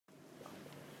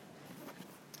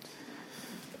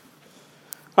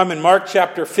I'm in Mark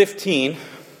chapter 15,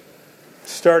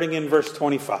 starting in verse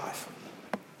 25.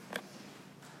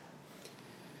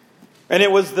 And it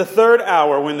was the third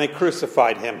hour when they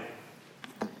crucified him.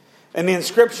 And the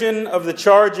inscription of the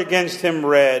charge against him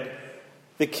read,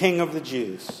 "The King of the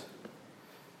Jews."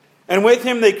 And with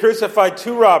him they crucified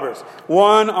two robbers,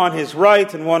 one on his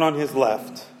right and one on his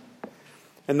left.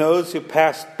 And those who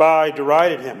passed by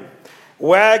derided him,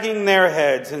 wagging their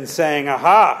heads and saying,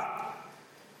 "Aha!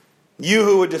 You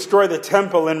who would destroy the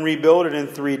temple and rebuild it in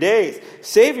 3 days,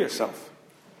 save yourself.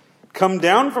 Come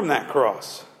down from that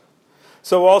cross."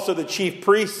 So also the chief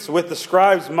priests with the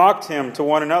scribes mocked him to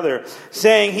one another,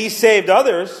 saying, "He saved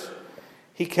others,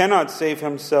 he cannot save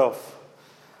himself.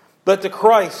 Let the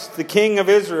Christ, the King of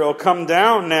Israel, come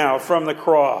down now from the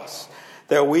cross,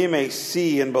 that we may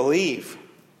see and believe."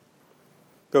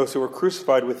 Those who were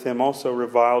crucified with him also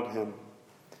reviled him.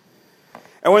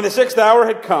 And when the 6th hour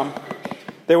had come,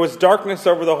 there was darkness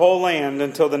over the whole land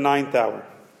until the 9th hour.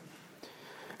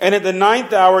 And at the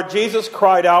 9th hour, Jesus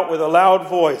cried out with a loud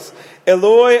voice,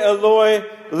 "Eloi, Eloi,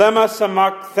 lema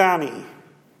sabachthani,"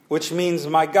 which means,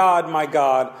 my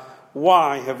God,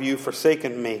 why have you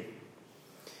forsaken me?"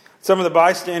 Some of the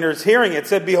bystanders hearing it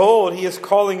said, "Behold, he is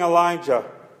calling Elijah."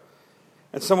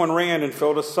 And someone ran and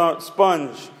filled a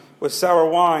sponge with sour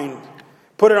wine,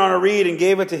 put it on a reed and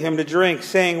gave it to him to drink,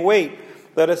 saying, "Wait,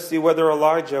 let us see whether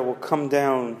Elijah will come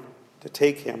down to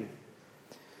take him."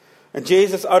 And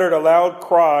Jesus uttered a loud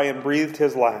cry and breathed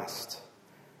his last.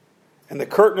 And the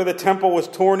curtain of the temple was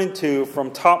torn in two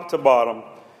from top to bottom.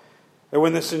 And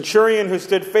when the centurion who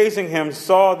stood facing him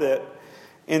saw that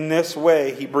in this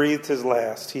way he breathed his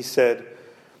last, he said,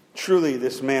 "Truly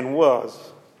this man was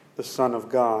the Son of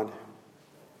God."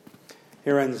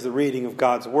 Here ends the reading of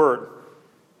God's Word.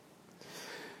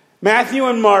 Matthew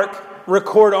and Mark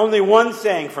record only one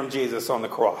saying from Jesus on the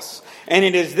cross. And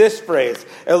it is this phrase,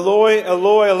 "Eloi,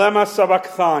 Eloi, lema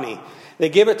sabachthani." They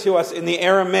give it to us in the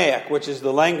Aramaic, which is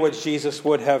the language Jesus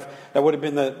would have, that would have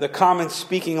been the common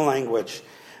speaking language.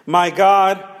 my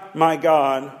God,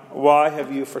 why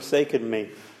have you forsaken me?"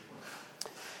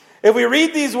 If we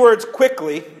read these words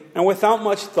quickly and without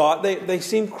much thought, they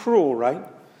seem cruel, right?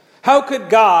 How could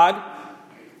God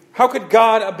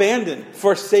abandon,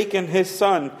 forsaken his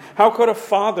son? How could a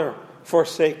father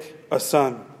forsake a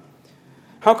son?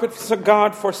 How could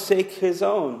God forsake his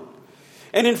own?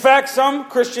 And in fact, some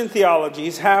Christian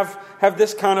theologies have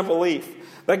this kind of belief,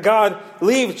 that God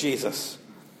leaves Jesus,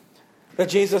 that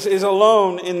Jesus is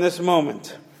alone in this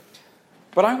moment.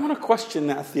 But I want to question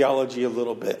that theology a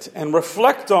little bit and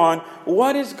reflect on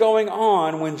what is going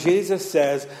on when Jesus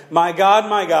says, my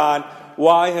God,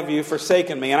 why have you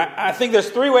forsaken me?" And I think there's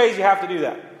three ways you have to do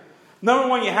that. Number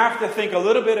one, you have to think a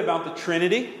little bit about the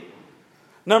Trinity.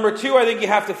 Number two, I think you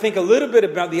have to think a little bit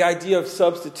about the idea of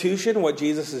substitution, what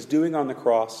Jesus is doing on the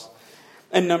cross.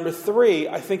 And number three,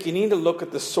 I think you need to look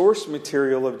at the source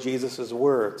material of Jesus'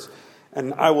 words.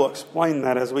 And I will explain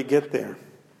that as we get there.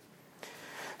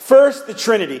 First, the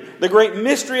Trinity, the great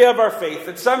mystery of our faith,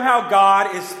 that somehow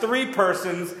God is three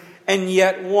persons and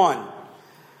yet one.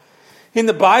 In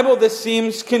the Bible, this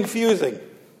seems confusing.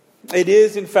 It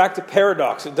is, in fact, a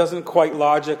paradox. It doesn't quite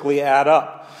logically add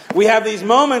up. We have these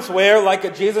moments where, like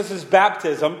at Jesus'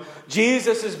 baptism,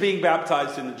 Jesus is being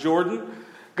baptized in the Jordan.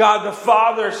 God the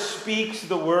Father speaks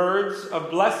the words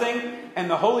of blessing, and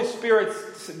the Holy Spirit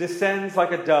descends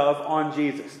like a dove on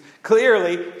Jesus.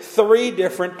 Clearly, three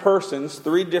different persons,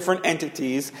 three different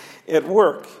entities at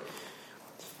work.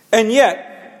 And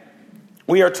yet,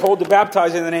 we are told to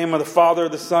baptize in the name of the Father,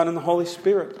 the Son, and the Holy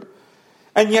Spirit.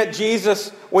 And yet Jesus,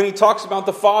 when he talks about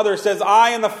the Father, says,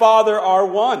 "I and the Father are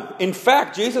one." In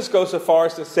fact, Jesus goes so far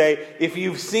as to say, if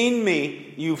you've seen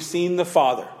me, you've seen the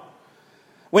Father.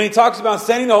 When he talks about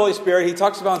sending the Holy Spirit, he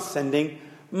talks about sending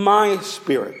my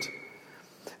Spirit.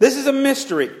 This is a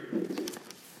mystery.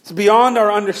 It's beyond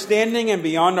our understanding and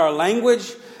beyond our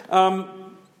language.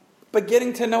 But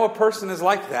getting to know a person is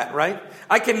like that, right?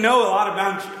 I can know a lot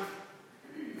about you.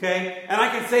 Okay? And I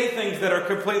can say things that are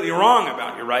completely wrong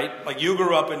about you, right? Like, you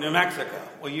grew up in New Mexico.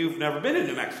 Well, you've never been in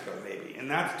New Mexico, maybe.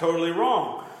 And that's totally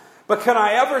wrong. But can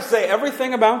I ever say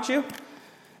everything about you?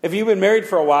 If you've been married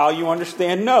for a while, you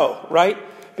understand no, right?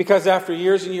 Because after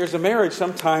years and years of marriage,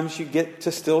 sometimes you get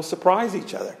to still surprise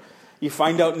each other. You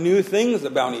find out new things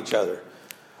about each other.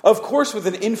 Of course, with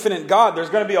an infinite God, there's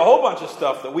going to be a whole bunch of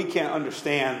stuff that we can't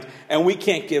understand and we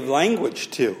can't give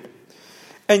language to.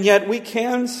 And yet we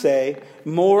can say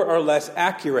more or less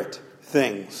accurate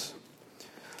things.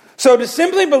 So to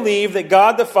simply believe that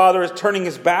God the Father is turning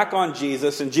his back on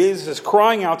Jesus and Jesus is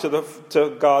crying out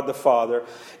to God the Father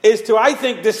is to, I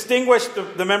think, distinguish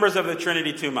the members of the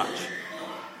Trinity too much.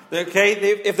 Okay,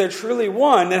 if they're truly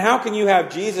one, then how can you have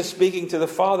Jesus speaking to the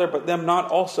Father, but them not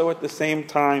also at the same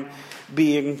time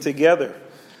being together?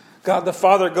 God the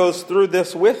Father goes through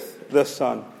this with the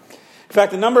Son. In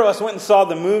fact, a number of us went and saw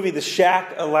the movie The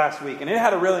Shack last week, and it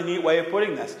had a really neat way of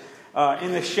putting this.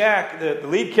 In The Shack, the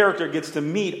lead character gets to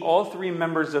meet all three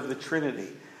members of the Trinity.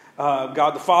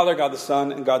 God the Father, God the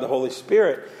Son, and God the Holy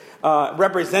Spirit.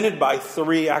 Represented by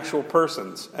three actual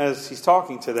persons as he's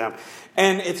talking to them.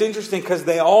 And it's interesting because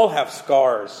they all have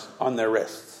scars on their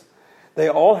wrists. They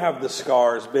all have the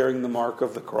scars bearing the mark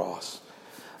of the cross.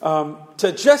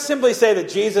 To just simply say that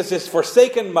Jesus is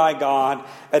forsaken by God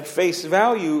at face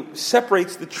value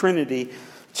separates the Trinity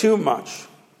too much.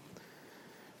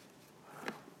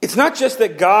 It's not just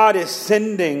that God is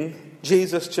sending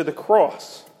Jesus to the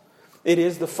cross. It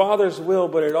is the Father's will,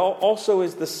 but it also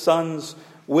is the Son's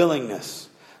willingness.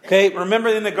 Okay, remember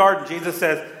in the garden, Jesus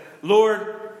says,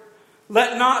 Lord,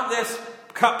 let not this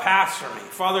cup pass from me.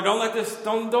 Father, don't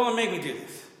make me do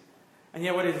this. And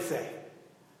yet what did it say?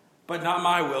 But not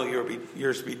my will,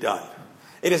 yours be done.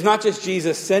 It is not just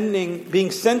Jesus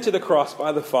being sent to the cross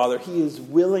by the Father. He is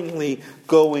willingly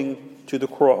going to the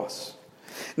cross.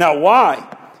 Now,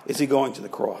 why is he going to the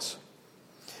cross?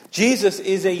 Jesus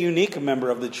is a unique member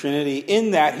of the Trinity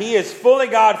in that he is fully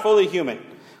God, fully human.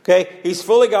 Okay, he's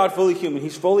fully God, fully human.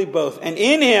 He's fully both. And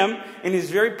in him, in his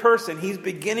very person, he's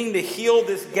beginning to heal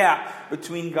this gap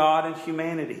between God and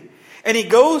humanity. And he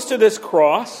goes to this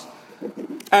cross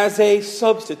as a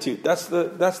substitute. That's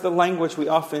the language we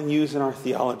often use in our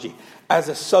theology. As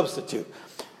a substitute.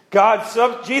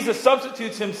 Jesus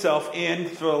substitutes himself in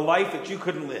for a life that you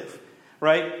couldn't live.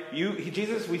 Right?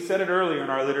 Jesus, we said it earlier in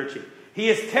our liturgy. He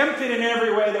is tempted in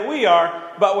every way that we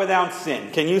are, but without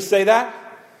sin. Can you say that?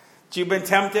 You've been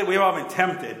tempted? We've all been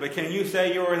tempted. But can you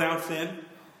say you were without sin?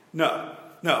 No.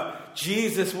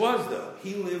 Jesus was, though.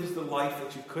 He lives the life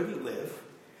that you couldn't live.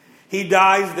 He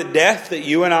dies the death that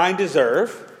you and I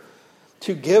deserve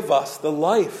to give us the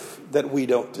life that we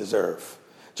don't deserve.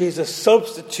 Jesus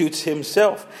substitutes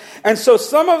himself. And so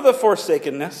some of the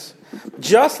forsakenness,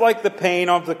 just like the pain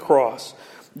of the cross,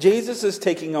 Jesus is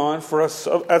taking on for us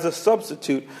as a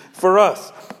substitute for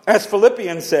us. As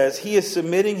Philippians says, he is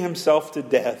submitting himself to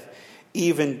death,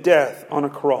 even death on a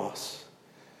cross.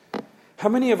 How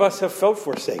many of us have felt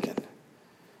forsaken?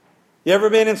 You ever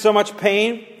been in so much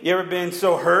pain? You ever been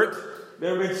so hurt? You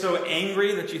ever been so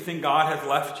angry that you think God has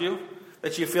left you?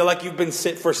 That you feel like you've been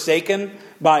forsaken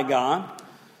by God?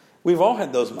 We've all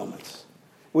had those moments.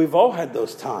 We've all had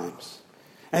those times.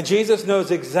 And Jesus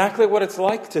knows exactly what it's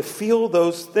like to feel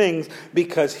those things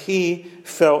because he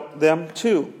felt them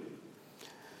too.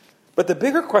 But the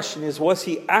bigger question is, was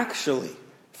he actually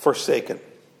forsaken?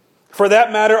 For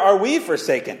that matter, are we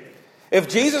forsaken? If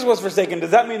Jesus was forsaken,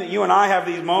 does that mean that you and I have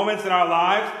these moments in our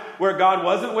lives where God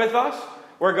wasn't with us?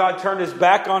 Where God turned his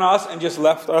back on us and just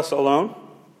left us alone?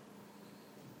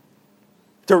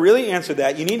 To really answer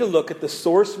that, you need to look at the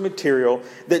source material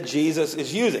that Jesus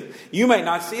is using. You might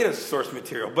not see it as source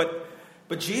material,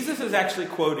 but Jesus is actually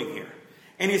quoting here.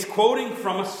 And he's quoting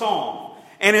from a psalm.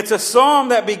 And it's a psalm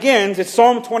that begins, it's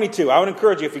Psalm 22. I would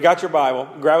encourage you, if you got your Bible,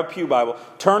 grab a pew Bible,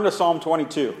 turn to Psalm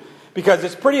 22. Because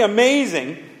it's pretty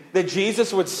amazing that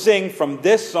Jesus would sing from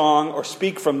this song or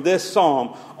speak from this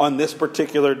psalm on this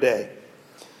particular day.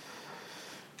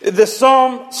 The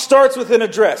psalm starts with an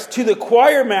address to the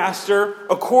choir master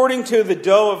according to the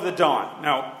doe of the dawn.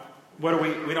 Now, we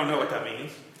don't know what that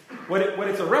means. What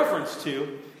it's a reference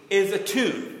to is a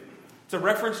tune. It's a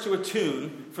reference to a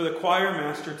tune for the choir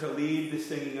master to lead the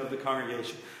singing of the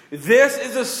congregation. This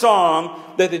is a song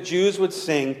that the Jews would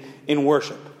sing in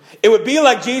worship. It would be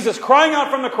like Jesus crying out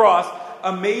from the cross,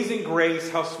 "Amazing grace,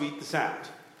 how sweet the sound."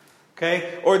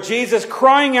 Okay? Or Jesus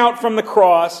crying out from the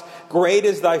cross, "Great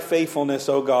is thy faithfulness,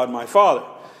 O God, my Father."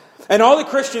 And all the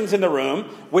Christians in the room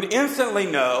would instantly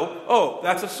know, oh,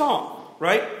 that's a song,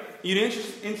 right? You'd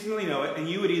instantly know it, and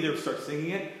you would either start singing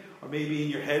it, or maybe in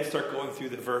your head start going through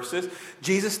the verses.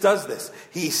 Jesus does this.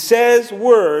 He says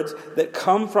words that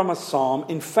come from a psalm.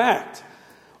 In fact,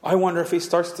 I wonder if he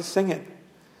starts to sing it.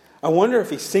 I wonder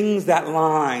if he sings that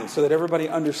line so that everybody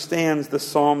understands the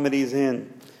psalm that he's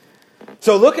in.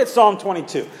 So look at Psalm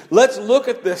 22. Let's look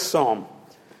at this psalm.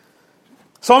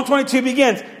 Psalm 22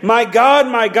 begins, my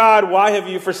God, why have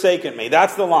you forsaken me?"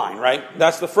 That's the line, right?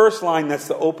 That's the first line. That's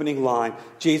the opening line.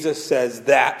 Jesus says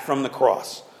that from the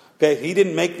cross. Okay, he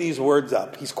didn't make these words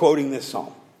up. He's quoting this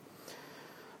psalm.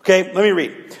 Okay, let me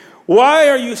read. "Why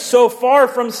are you so far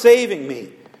from saving me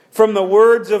from the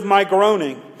words of my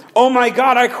groaning? Oh my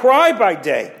God, I cry by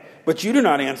day, but you do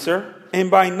not answer,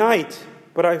 and by night,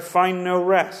 but I find no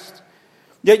rest.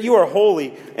 Yet you are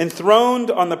holy,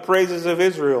 enthroned on the praises of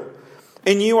Israel.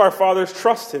 In you our fathers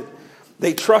trusted.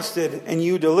 They trusted, and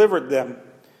you delivered them.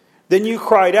 Then you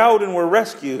cried out and were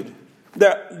rescued.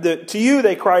 To you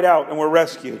they cried out and were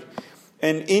rescued.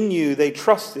 And in you they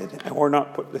trusted and were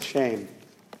not put to shame.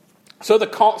 So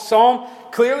the psalm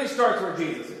clearly starts where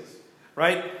Jesus is,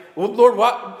 right? Well, Lord,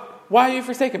 why have you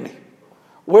forsaken me?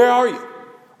 Where are you?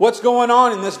 What's going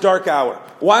on in this dark hour?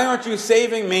 Why aren't you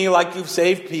saving me like you've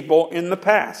saved people in the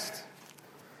past?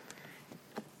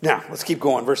 Now, let's keep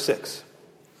going. Verse 6.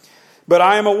 But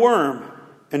I am a worm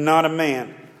and not a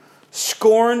man,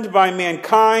 scorned by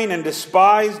mankind and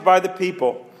despised by the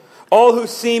people. All who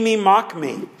see me mock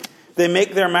me. They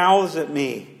make their mouths at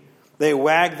me. They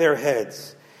wag their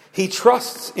heads. He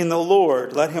trusts in the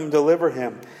Lord. Let him deliver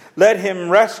him. Let him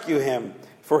rescue him,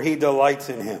 for he delights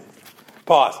in him.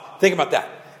 Pause. Think about that.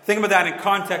 Think about that in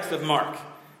context of Mark.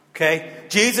 Okay?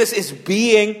 Jesus is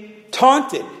being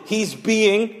taunted. He's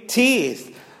being teased.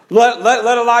 Let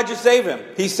Elijah save him.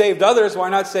 He saved others. Why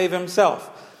not save himself?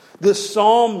 The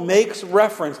psalm makes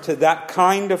reference to that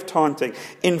kind of taunting.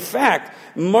 In fact,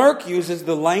 Mark uses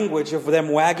the language of them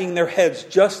wagging their heads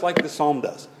just like the psalm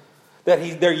does.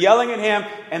 They're yelling at him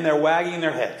and they're wagging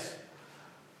their heads.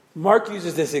 Mark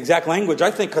uses this exact language, I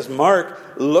think, because Mark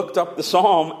looked up the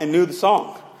psalm and knew the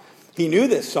song. He knew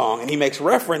this song, and he makes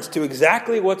reference to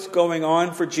exactly what's going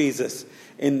on for Jesus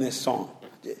in this song.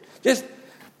 This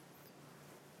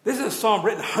is a psalm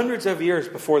written hundreds of years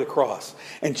before the cross.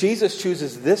 And Jesus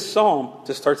chooses this psalm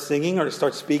to start singing or to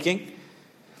start speaking.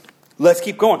 Let's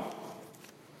keep going.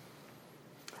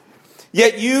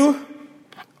 Yet you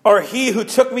are he who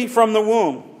took me from the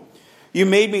womb. You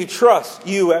made me trust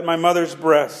you at my mother's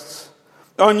breasts.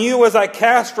 On you was I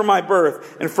cast from my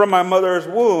birth, and from my mother's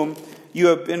womb you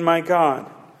have been my God.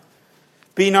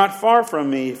 Be not far from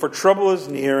me, for trouble is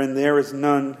near, and there is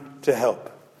none to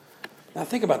help. Now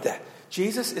think about that.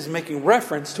 Jesus is making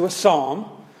reference to a psalm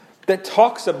that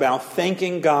talks about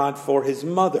thanking God for his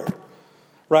mother.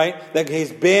 Right? That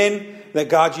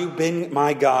God, you've been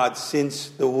my God since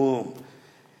the womb.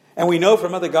 And we know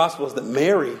from other Gospels that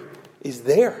Mary is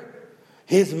there.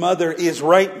 His mother is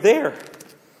right there.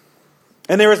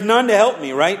 And there is none to help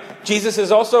me, right? Jesus is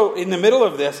also in the middle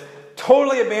of this,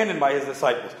 totally abandoned by his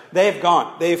disciples. They have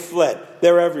gone. They have fled.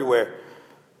 They're everywhere.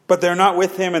 But they're not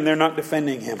with him and they're not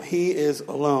defending him. He is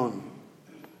alone.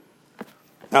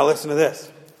 Now listen to this.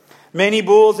 Many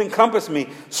bulls encompass me.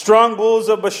 Strong bulls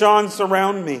of Bashan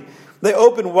surround me. They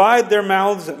open wide their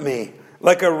mouths at me,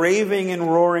 like a raving and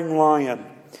roaring lion.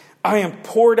 I am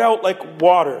poured out like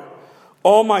water.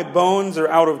 All my bones are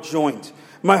out of joint.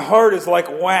 My heart is like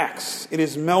wax. It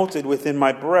is melted within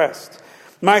my breast.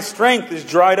 My strength is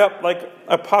dried up like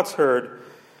a potsherd,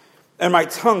 and my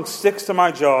tongue sticks to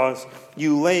my jaws.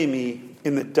 You lay me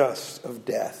in the dust of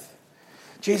death.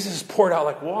 Jesus is poured out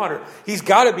like water. He's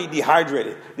got to be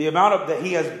dehydrated. The amount that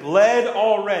he has bled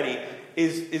already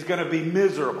is going to be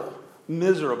miserable.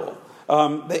 Miserable. A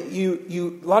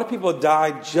lot of people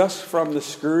died just from the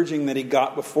scourging that he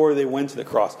got before they went to the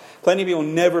cross. Plenty of people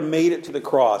never made it to the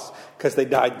cross because they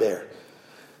died there.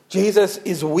 Jesus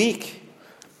is weak.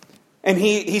 And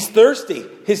he's thirsty.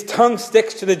 His tongue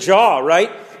sticks to the jaw,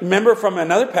 right? Remember from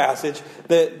another passage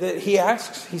that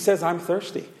he says, I'm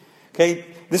thirsty. Okay,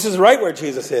 this is right where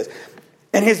Jesus is.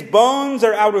 And his bones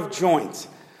are out of joint.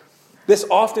 This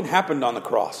often happened on the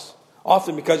cross.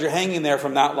 Often because you're hanging there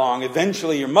from that long.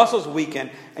 Eventually your muscles weaken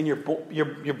and your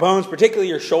bones, particularly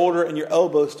your shoulder and your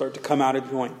elbows, start to come out of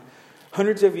joint.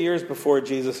 Hundreds of years before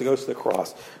Jesus goes to the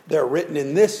cross, they're written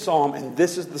in this psalm, and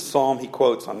this is the psalm he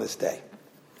quotes on this day.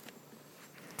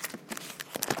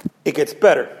 It gets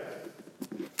better.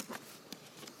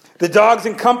 The dogs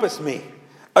encompass me.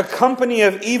 A company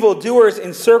of evildoers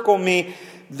encircle me.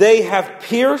 They have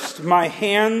pierced my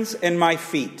hands and my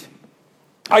feet.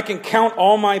 I can count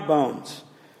all my bones.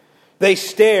 They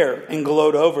stare and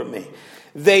gloat over me.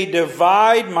 They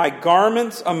divide my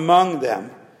garments among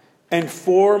them, and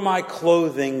for my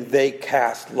clothing they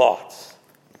cast lots.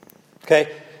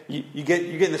 Okay? You get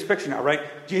in this picture now, right?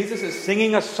 Jesus is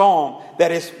singing a psalm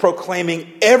that is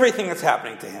proclaiming everything that's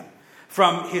happening to him.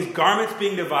 From his garments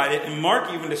being divided, and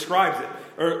Mark even describes it,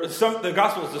 or the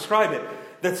Gospels describe it,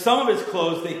 that some of his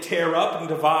clothes they tear up and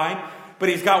divide, but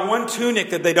he's got one tunic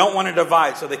that they don't want to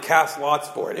divide, so they cast lots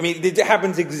for it. I mean, it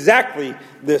happens exactly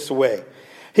this way.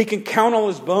 He can count all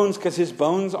his bones because his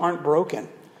bones aren't broken.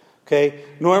 Okay?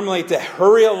 Normally, to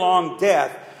hurry along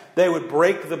death, they would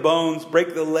break the bones,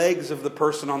 break the legs of the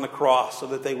person on the cross so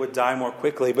that they would die more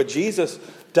quickly. But Jesus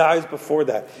dies before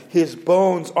that. His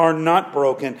bones are not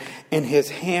broken, and his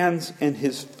hands and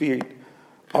his feet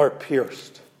are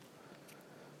pierced.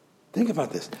 Think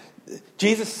about this.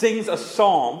 Jesus sings a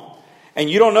psalm, and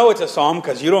you don't know it's a psalm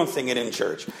because you don't sing it in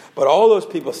church. But all those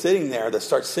people sitting there that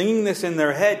start singing this in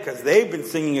their head because they've been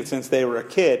singing it since they were a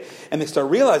kid, and they start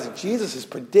realizing Jesus is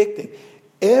predicting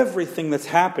everything that's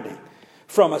happening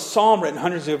from a psalm written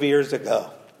hundreds of years ago.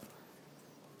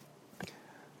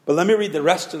 But let me read the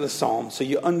rest of the psalm so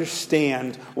you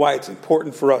understand why it's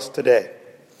important for us today.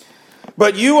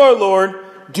 But you, our Lord,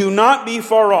 do not be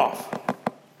far off.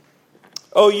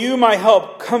 O you, my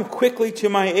help, come quickly to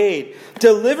my aid.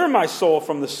 Deliver my soul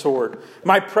from the sword,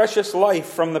 my precious life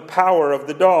from the power of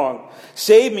the dog.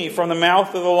 Save me from the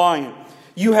mouth of the lion.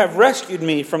 You have rescued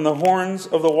me from the horns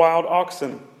of the wild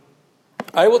oxen.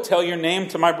 I will tell your name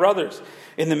to my brothers.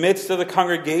 In the midst of the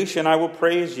congregation, I will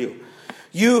praise you.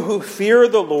 You who fear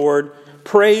the Lord,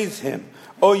 praise him.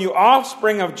 O you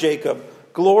offspring of Jacob,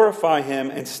 glorify him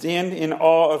and stand in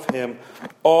awe of him,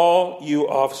 all you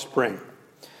offspring.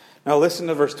 Now listen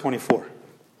to verse 24.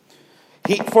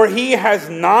 For he has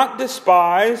not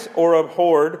despised or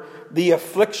abhorred the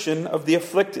affliction of the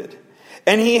afflicted,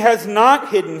 and he has not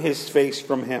hidden his face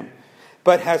from him,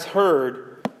 but has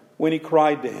heard when he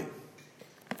cried to him.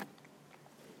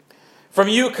 From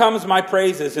you comes my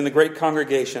praises in the great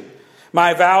congregation.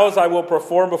 My vows I will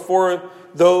perform before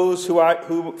those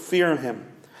who fear him.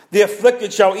 The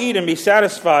afflicted shall eat and be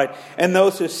satisfied, and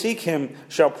those who seek him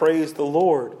shall praise the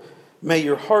Lord. May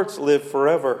your hearts live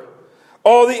forever.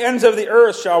 All the ends of the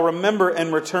earth shall remember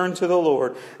and return to the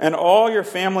Lord, and all your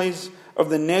families of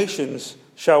the nations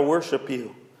shall worship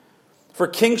you. For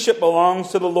kingship belongs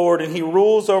to the Lord, and he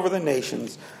rules over the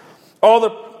nations. All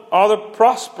the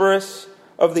prosperous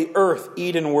of the earth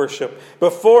eat and worship.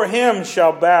 Before him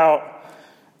shall bow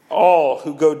all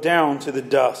who go down to the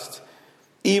dust,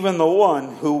 even the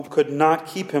one who could not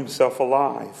keep himself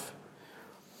alive.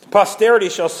 Posterity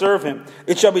shall serve him.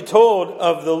 It shall be told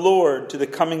of the Lord to the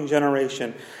coming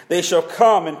generation. They shall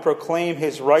come and proclaim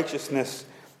his righteousness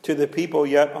to the people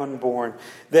yet unborn,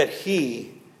 that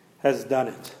he has done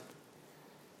it.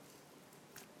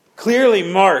 Clearly,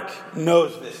 Mark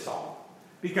knows this psalm,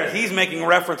 because he's making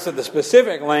reference to the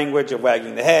specific language of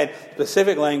wagging the head,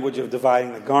 specific language of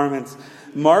dividing the garments.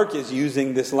 Mark is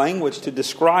using this language to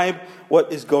describe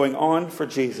what is going on for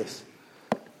Jesus.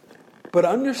 But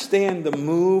understand the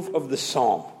move of the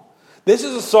psalm. This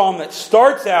is a psalm that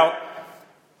starts out,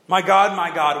 my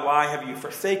God, why have you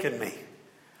forsaken me?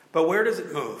 But where does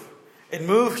it move? It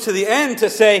moves to the end to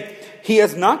say, he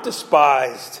has not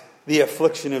despised the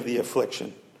affliction of the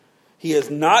affliction. He has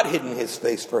not hidden his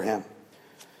face for him.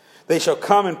 They shall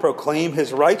come and proclaim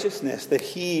his righteousness, that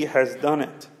he has done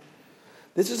it.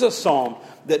 This is a psalm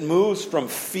that moves from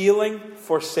feeling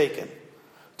forsaken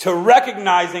to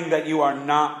recognizing that you are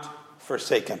not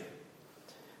forsaken.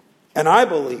 And I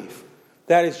believe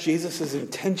that is Jesus'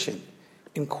 intention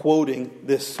in quoting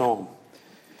this psalm.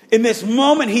 In this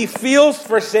moment, he feels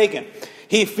forsaken.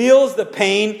 He feels the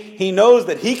pain. He knows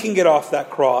that he can get off that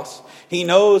cross. He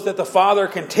knows that the Father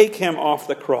can take him off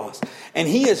the cross. And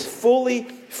he is fully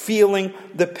feeling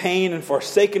the pain and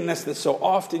forsakenness that so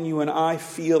often you and I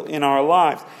feel in our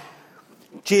lives.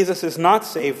 Jesus is not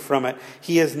saved from it.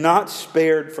 He is not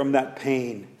spared from that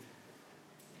pain.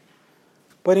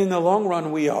 But in the long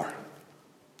run, we are.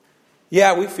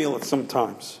 Yeah, we feel it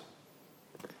sometimes.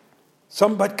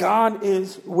 But God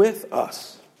is with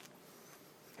us.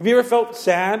 Have you ever felt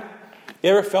sad? You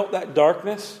ever felt that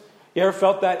darkness? You ever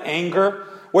felt that anger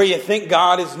where you think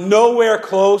God is nowhere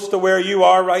close to where you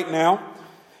are right now?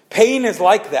 Pain is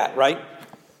like that, right?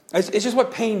 It's just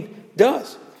what pain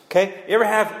does. Okay? You ever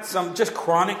have some just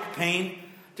chronic pain?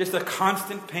 Just a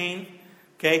constant pain?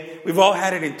 Okay? We've all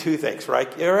had it in toothaches,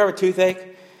 right? You ever have a toothache?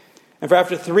 And for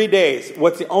after 3 days,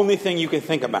 what's the only thing you can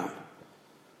think about?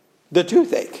 The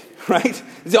toothache, right?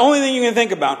 It's the only thing you can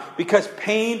think about, because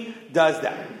pain does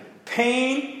that.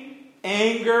 Pain,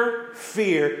 anger,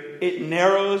 fear, it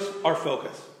narrows our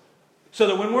focus. So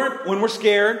that when we're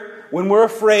scared, when we're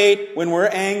afraid, when we're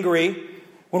angry,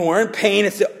 when we're in pain,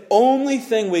 it's the only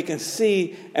thing we can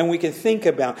see and we can think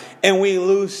about. And we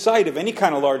lose sight of any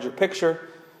kind of larger picture.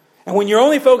 And when you're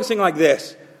only focusing like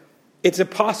this, it's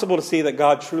impossible to see that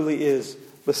God truly is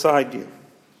beside you.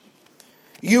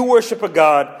 You worship a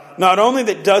God not only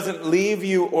that doesn't leave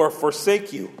you or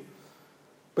forsake you,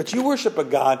 but you worship a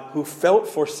God who felt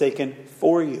forsaken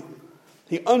for you.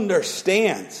 He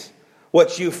understands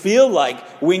what you feel like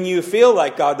when you feel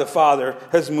like God the Father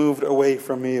has moved away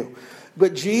from you.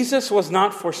 But Jesus was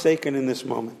not forsaken in this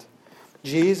moment.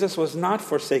 Jesus was not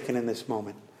forsaken in this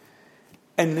moment.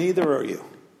 And neither are you.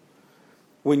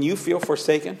 When you feel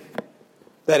forsaken,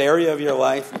 that area of your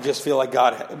life you just feel like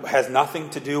God has nothing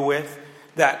to do with,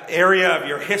 that area of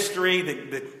your history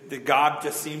that God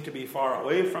just seemed to be far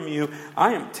away from you,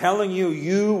 I am telling you,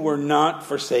 you were not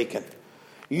forsaken.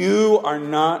 You are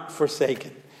not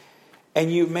forsaken.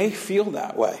 And you may feel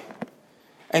that way.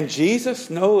 And Jesus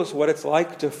knows what it's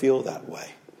like to feel that way.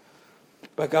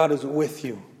 But God is with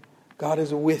you. God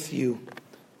is with you.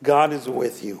 God is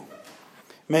with you.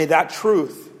 May that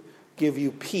truth give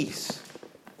you peace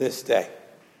this day.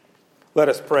 Let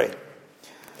us pray.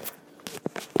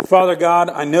 Father God,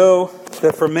 I know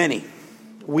that for many,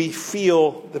 we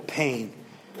feel the pain.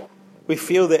 We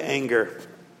feel the anger.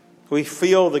 We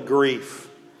feel the grief.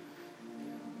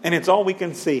 And it's all we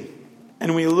can see.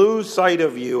 And we lose sight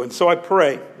of you. And so I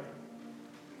pray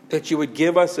that you would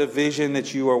give us a vision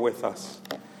that you are with us.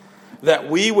 That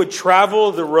we would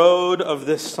travel the road of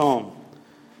this psalm.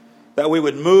 That we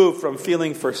would move from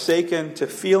feeling forsaken to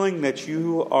feeling that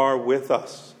you are with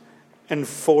us and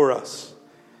for us.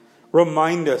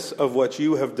 Remind us of what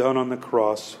you have done on the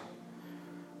cross.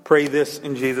 Pray this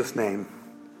in Jesus' name.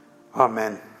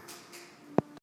 Amen.